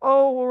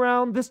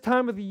around this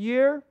time of the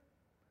year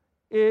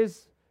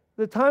is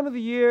the time of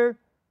the year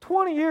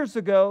 20 years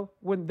ago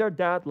when their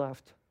dad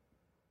left.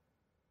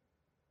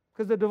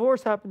 Because the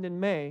divorce happened in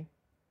May,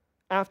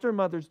 after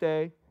Mother's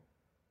Day,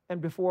 and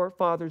before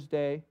Father's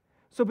Day.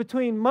 So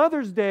between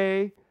Mother's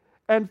Day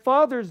and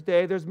Father's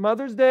Day, there's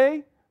Mother's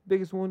Day,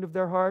 biggest wound of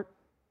their heart.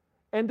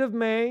 End of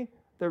May,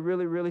 they're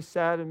really, really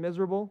sad and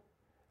miserable.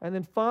 And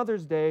then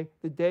Father's Day,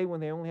 the day when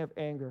they only have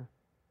anger.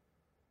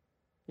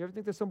 You ever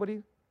think there's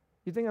somebody,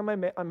 you think, am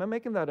I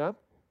making that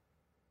up?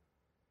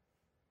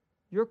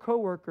 Your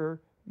coworker,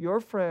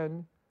 your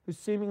friend, who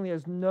seemingly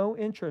has no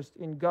interest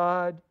in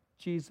God,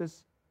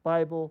 Jesus,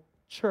 Bible,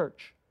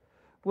 church.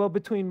 Well,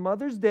 between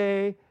Mother's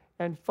Day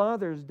and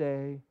Father's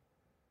Day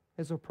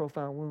is a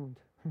profound wound.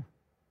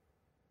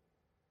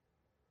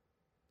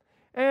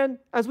 And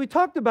as we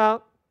talked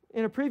about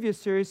in a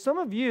previous series, some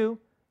of you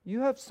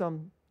have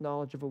some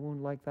knowledge of a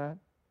wound like that.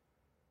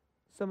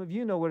 Some of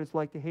you know what it's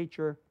like to hate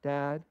your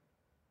dad,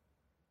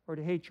 or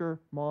to hate your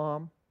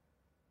mom,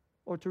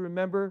 or to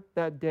remember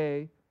that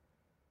day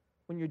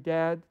when your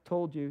dad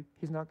told you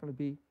he's not going to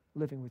be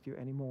living with you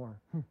anymore.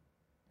 You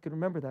can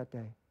remember that day.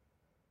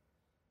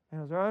 And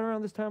it was right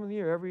around this time of the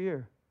year, every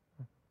year.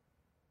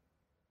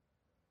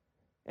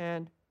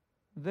 And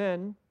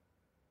then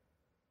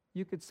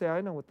you could say,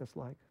 I know what that's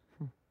like.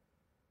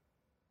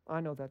 I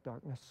know that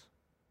darkness.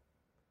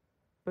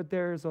 But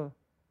there is a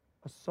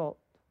salt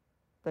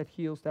that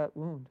heals that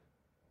wound.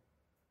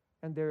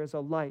 And there is a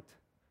light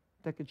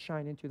that could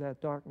shine into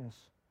that darkness,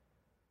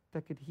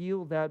 that could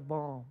heal that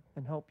balm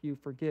and help you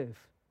forgive.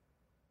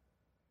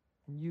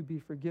 And you be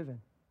forgiven.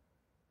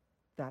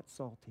 That's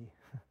salty.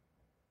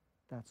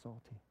 That's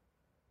salty.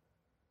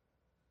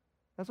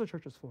 That's what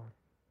church is for.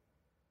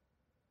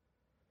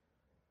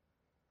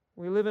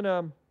 We live in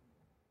a,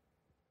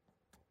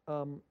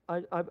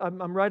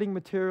 I'm writing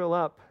material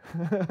up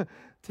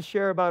to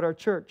share about our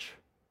church.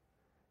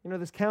 You know,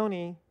 this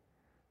county,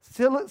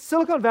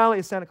 Silicon Valley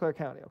is Santa Clara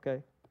County,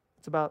 okay?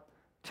 It's about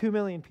 2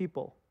 million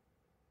people.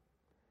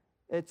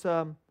 It's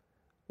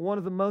one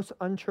of the most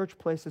unchurched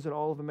places in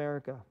all of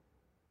America.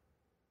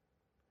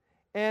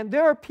 And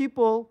there are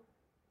people,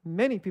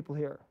 many people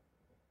here,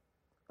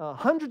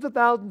 hundreds of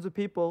thousands of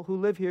people who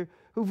live here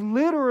who've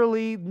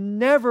literally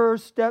never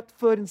stepped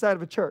foot inside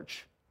of a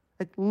church.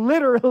 Like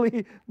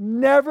literally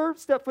never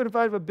stepped foot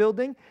inside of a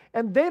building,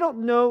 and they don't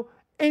know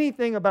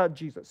anything about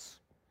Jesus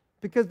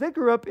because they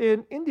grew up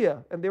in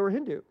India and they were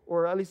Hindu,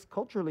 or at least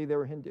culturally they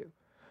were Hindu.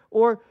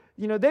 Or,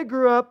 you know, they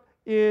grew up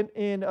in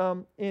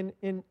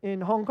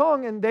Hong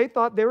Kong and they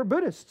thought they were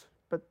Buddhist,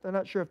 but they're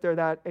not sure if they're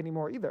that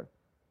anymore either.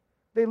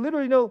 They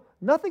literally know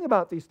nothing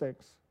about these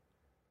things.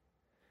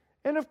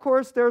 And of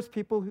course, there's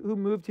people who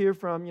moved here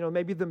from, you know,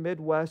 maybe the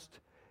Midwest,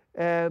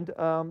 and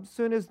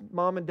soon as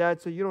mom and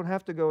dad said, you don't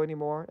have to go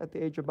anymore, at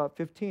the age of about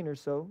 15 or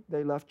so,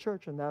 they left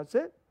church, and that's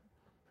it.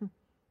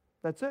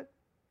 That's it.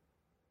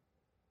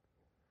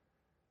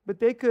 But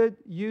they could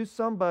use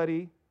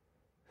somebody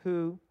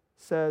who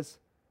says,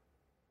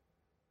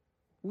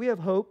 we have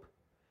hope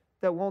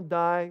that won't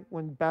die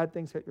when bad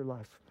things hit your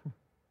life.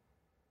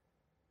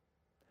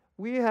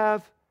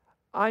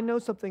 I know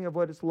something of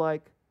what it's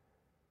like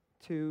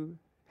to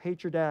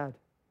hate your dad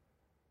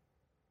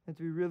and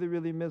to be really,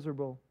 really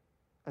miserable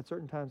at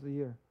certain times of the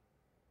year.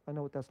 I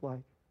know what that's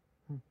like.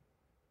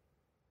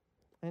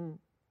 And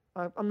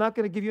I'm not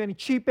going to give you any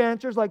cheap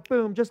answers like,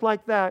 boom, just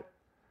like that.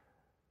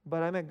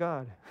 But I met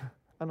God.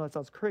 I know it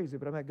sounds crazy,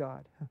 but I met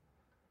God.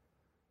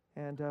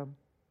 And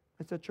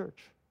it's a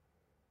church.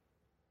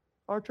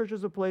 Our church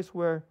is a place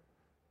where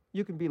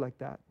you can be like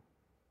that.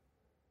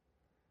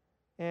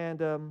 And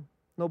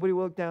nobody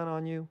will look down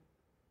on you.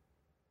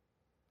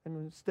 And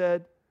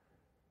instead,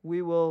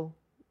 we will,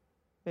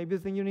 maybe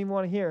the thing you don't even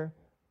want to hear,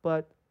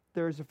 but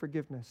there is a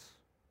forgiveness.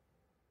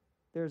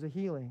 There's a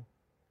healing.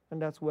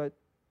 And that's what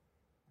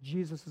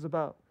Jesus is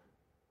about.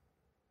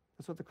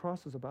 That's what the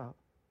cross is about.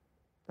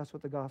 That's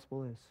what the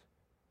gospel is.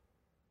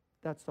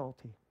 That's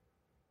salty.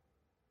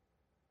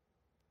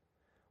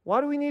 Why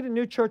do we need a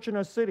new church in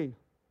our city?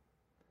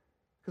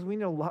 Because we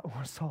need a lot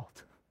more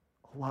salt.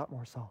 A lot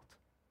more salt.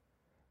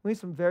 We need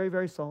some very,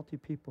 very salty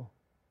people.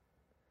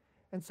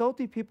 And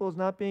salty people is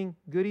not being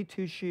goody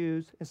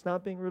two-shoes. It's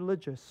not being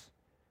religious.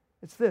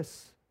 It's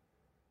this.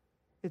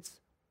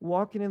 It's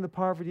walking in the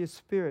poverty of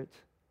spirit.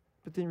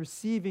 but in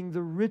receiving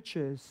the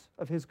riches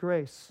of His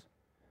grace.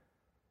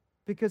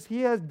 Because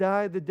He has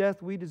died the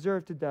death we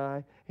deserve to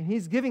die, and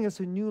He's giving us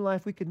a new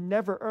life we could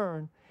never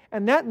earn.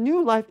 And that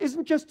new life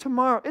isn't just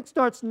tomorrow, it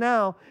starts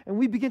now, and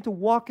we begin to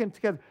walk in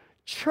together.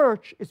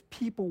 Church is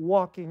people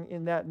walking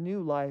in that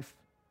new life,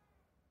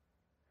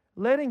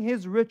 letting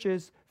His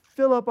riches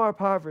fill up our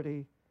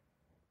poverty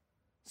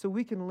so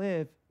we can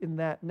live in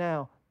that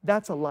now.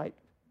 That's a light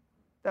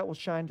that will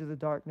shine to the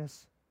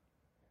darkness.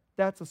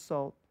 That's a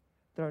salt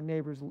that our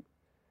neighbors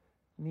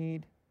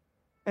need.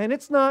 And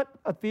it's not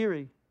a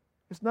theory.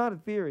 It's not a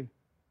theory.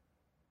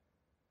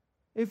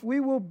 If we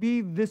will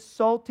be this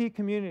salty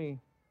community,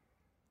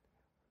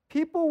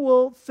 people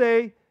will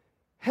say,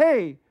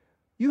 hey,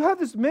 you have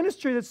this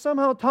ministry that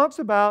somehow talks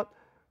about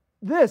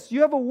this.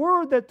 You have a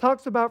word that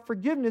talks about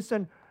forgiveness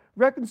and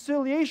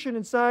reconciliation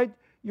inside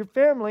your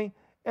family,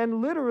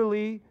 and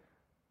literally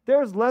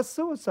there's less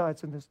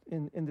suicides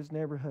in this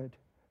neighborhood.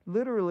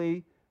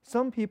 Literally,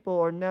 some people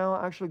are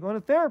now actually going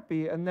to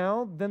therapy, and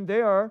now then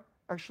they are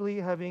actually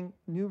having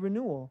new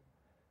renewal.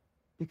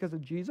 Because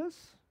of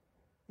Jesus?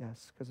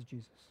 Yes, because of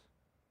Jesus.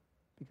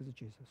 Because of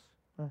Jesus.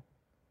 Right?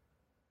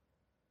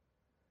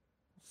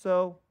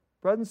 So,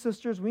 brothers and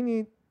sisters, we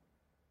need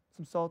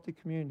some salty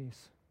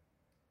communities.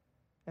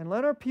 And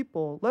let our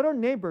people, let our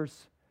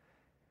neighbors,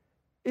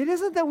 it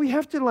isn't that we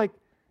have to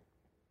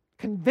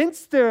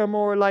convince them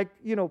or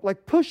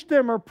push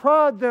them or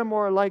prod them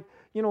or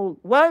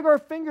wag our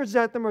fingers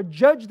at them or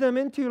judge them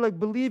into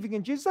believing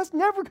in Jesus. That's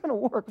never going to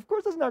work. Of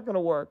course that's not going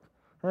to work.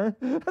 Right?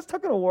 That's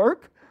not going to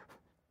work.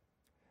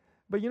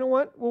 But you know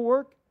what will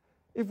work?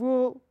 If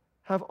we'll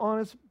have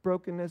honest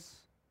brokenness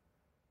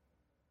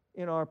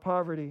in our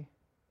poverty,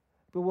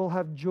 but we'll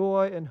have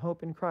joy and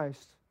hope in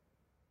Christ.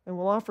 And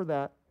we'll offer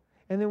that.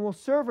 And then we'll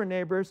serve our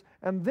neighbors.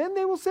 And then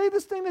they will say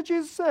this thing that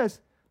Jesus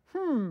says,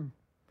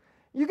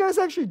 you guys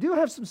actually do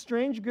have some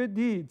strange good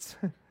deeds.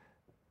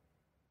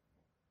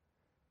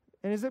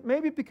 And is it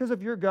maybe because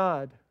of your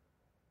God?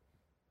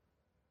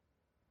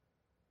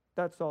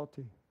 That's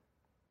salty.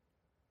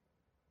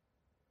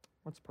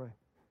 Let's pray.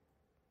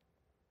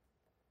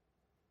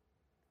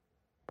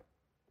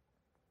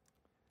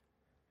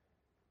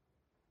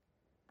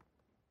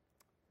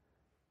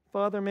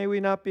 Father, may we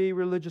not be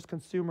religious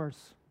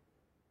consumers.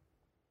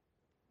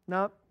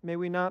 May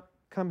we not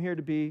come here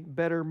to be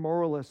better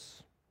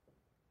moralists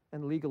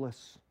and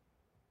legalists.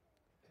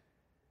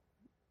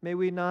 May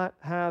we not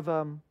have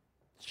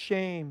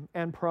shame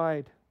and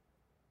pride,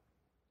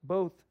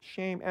 both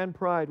shame and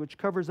pride, which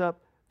covers up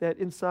that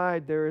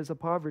inside there is a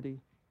poverty,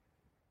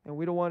 and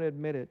we don't want to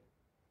admit it.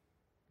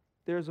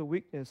 There's a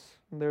weakness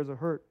and there's a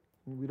hurt,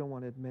 and we don't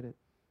want to admit it.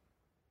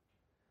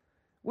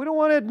 We don't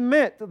want to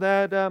admit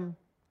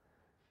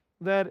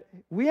that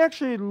we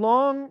actually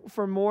long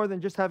for more than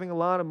just having a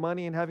lot of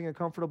money and having a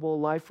comfortable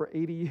life for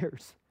 80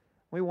 years.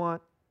 We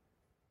want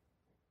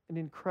an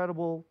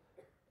incredible,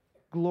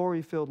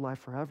 glory-filled life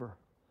forever.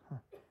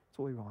 That's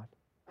what we want.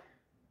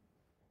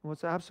 And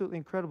what's absolutely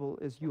incredible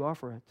is you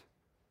offer it.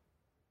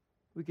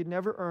 We could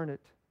never earn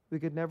it. We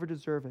could never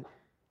deserve it.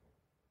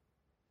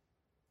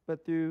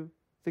 But through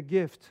the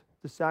gift,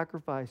 the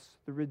sacrifice,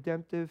 the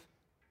redemptive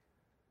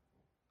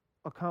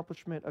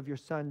accomplishment of your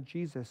Son,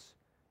 Jesus,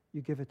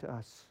 you give it to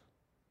us.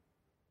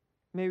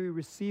 May we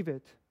receive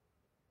it.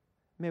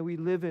 May we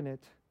live in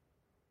it.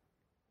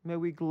 May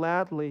we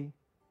gladly,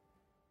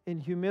 in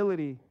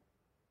humility,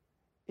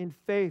 in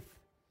faith,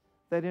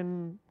 that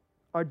in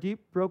our deep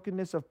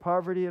brokenness of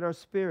poverty in our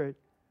spirit,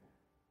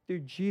 through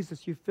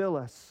Jesus you fill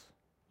us,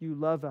 you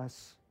love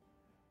us,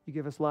 you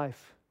give us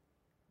life.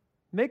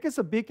 Make us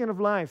a beacon of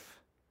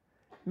life.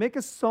 Make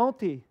us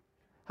salty.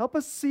 Help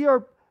us see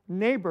our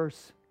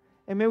neighbors,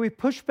 and may we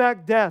push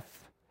back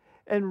death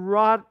and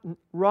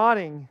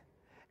rotting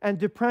and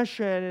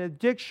depression and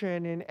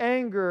addiction and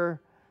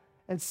anger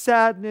and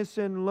sadness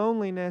and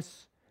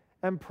loneliness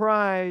and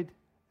pride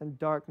and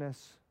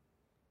darkness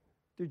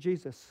through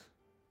Jesus.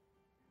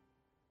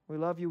 We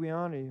love you. We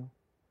honor you.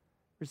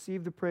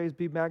 Receive the praise.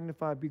 Be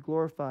magnified. Be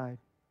glorified.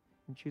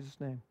 In Jesus'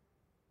 name.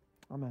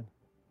 Amen.